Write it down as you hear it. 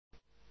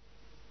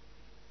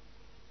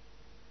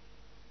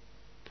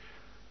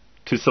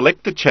To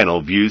select the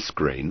channel view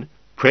screen,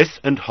 press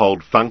and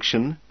hold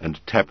Function and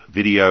tap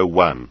Video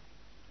 1.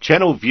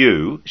 Channel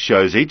View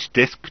shows each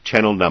desk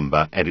channel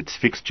number and its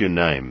fixture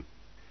name.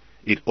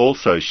 It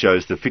also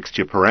shows the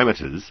fixture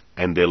parameters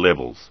and their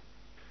levels.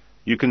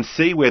 You can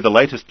see where the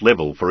latest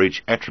level for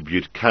each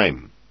attribute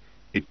came.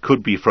 It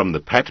could be from the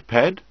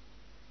PaTPad,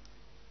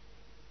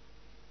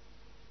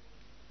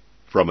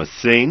 from a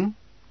scene,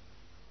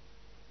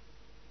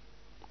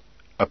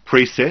 a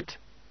preset,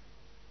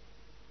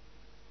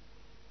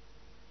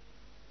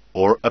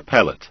 or a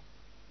palette.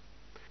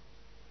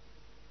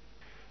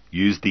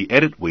 Use the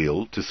Edit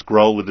wheel to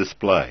scroll the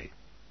display.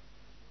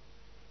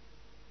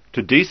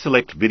 To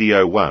deselect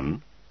Video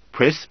 1,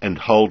 press and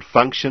hold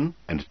Function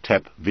and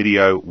tap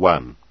Video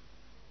 1.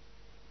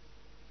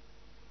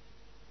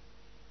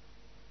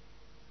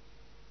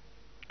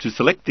 To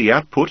select the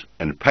output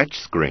and patch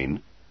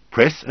screen,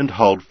 press and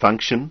hold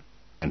Function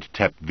and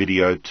tap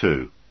Video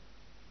 2.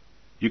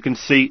 You can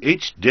see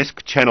each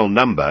desk channel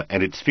number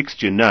and its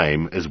fixture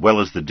name as well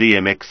as the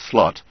DMX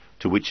slot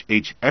to which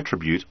each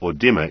attribute or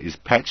dimmer is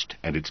patched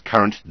and its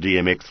current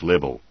DMX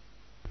level.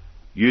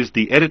 Use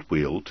the Edit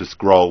wheel to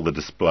scroll the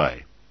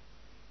display.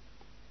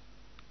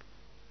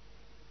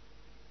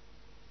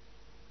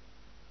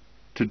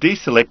 To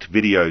deselect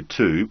Video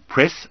 2,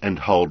 press and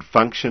hold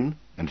Function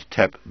and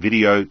tap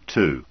Video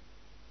 2.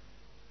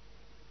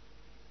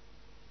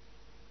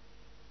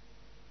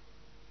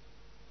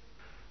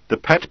 The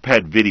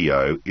PaTPad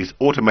video is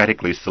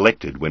automatically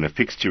selected when a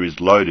fixture is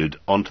loaded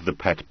onto the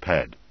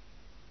PaTPad.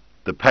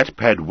 The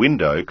PaTPad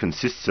window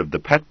consists of the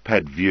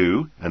PaTPad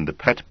view and the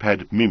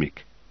PaTPad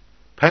mimic.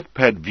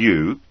 PaTPad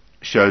view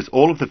shows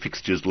all of the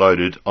fixtures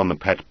loaded on the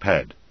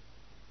PaTPad.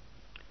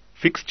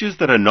 Fixtures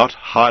that are not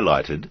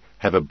highlighted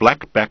have a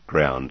black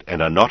background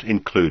and are not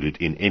included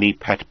in any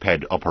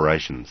PaTPad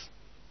operations.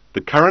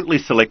 The currently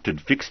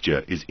selected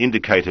fixture is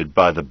indicated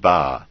by the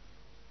bar.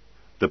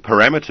 The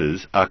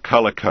parameters are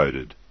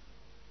colour-coded.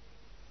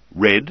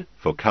 Red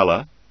for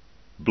colour,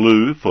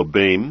 blue for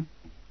beam,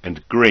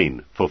 and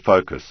green for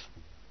focus.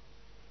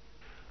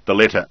 The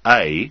letter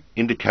A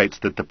indicates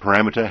that the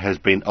parameter has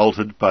been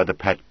altered by the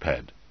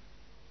PaTPad.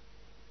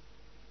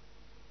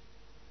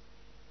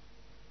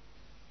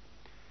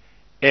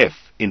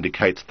 F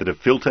indicates that a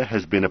filter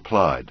has been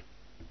applied.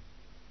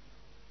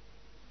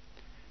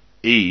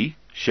 E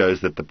shows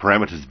that the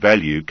parameter's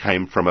value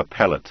came from a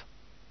palette.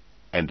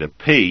 And a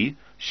P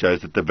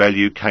shows that the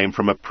value came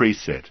from a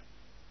preset.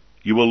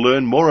 You will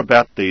learn more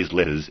about these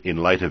letters in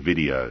later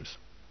videos.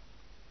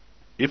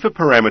 If a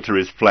parameter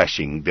is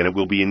flashing, then it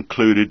will be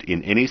included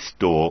in any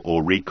store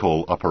or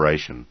recall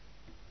operation.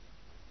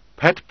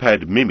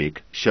 PaTPad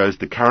Mimic shows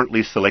the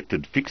currently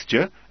selected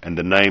fixture and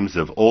the names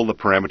of all the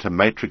parameter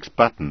matrix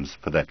buttons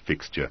for that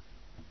fixture.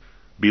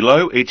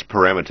 Below each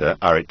parameter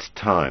are its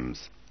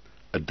times.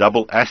 A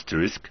double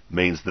asterisk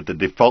means that the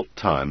default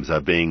times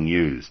are being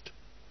used.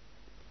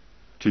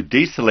 To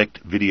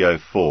deselect Video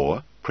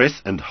 4,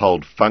 press and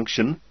hold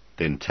Function,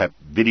 then tap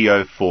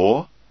Video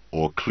 4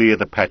 or clear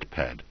the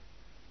PaTPad.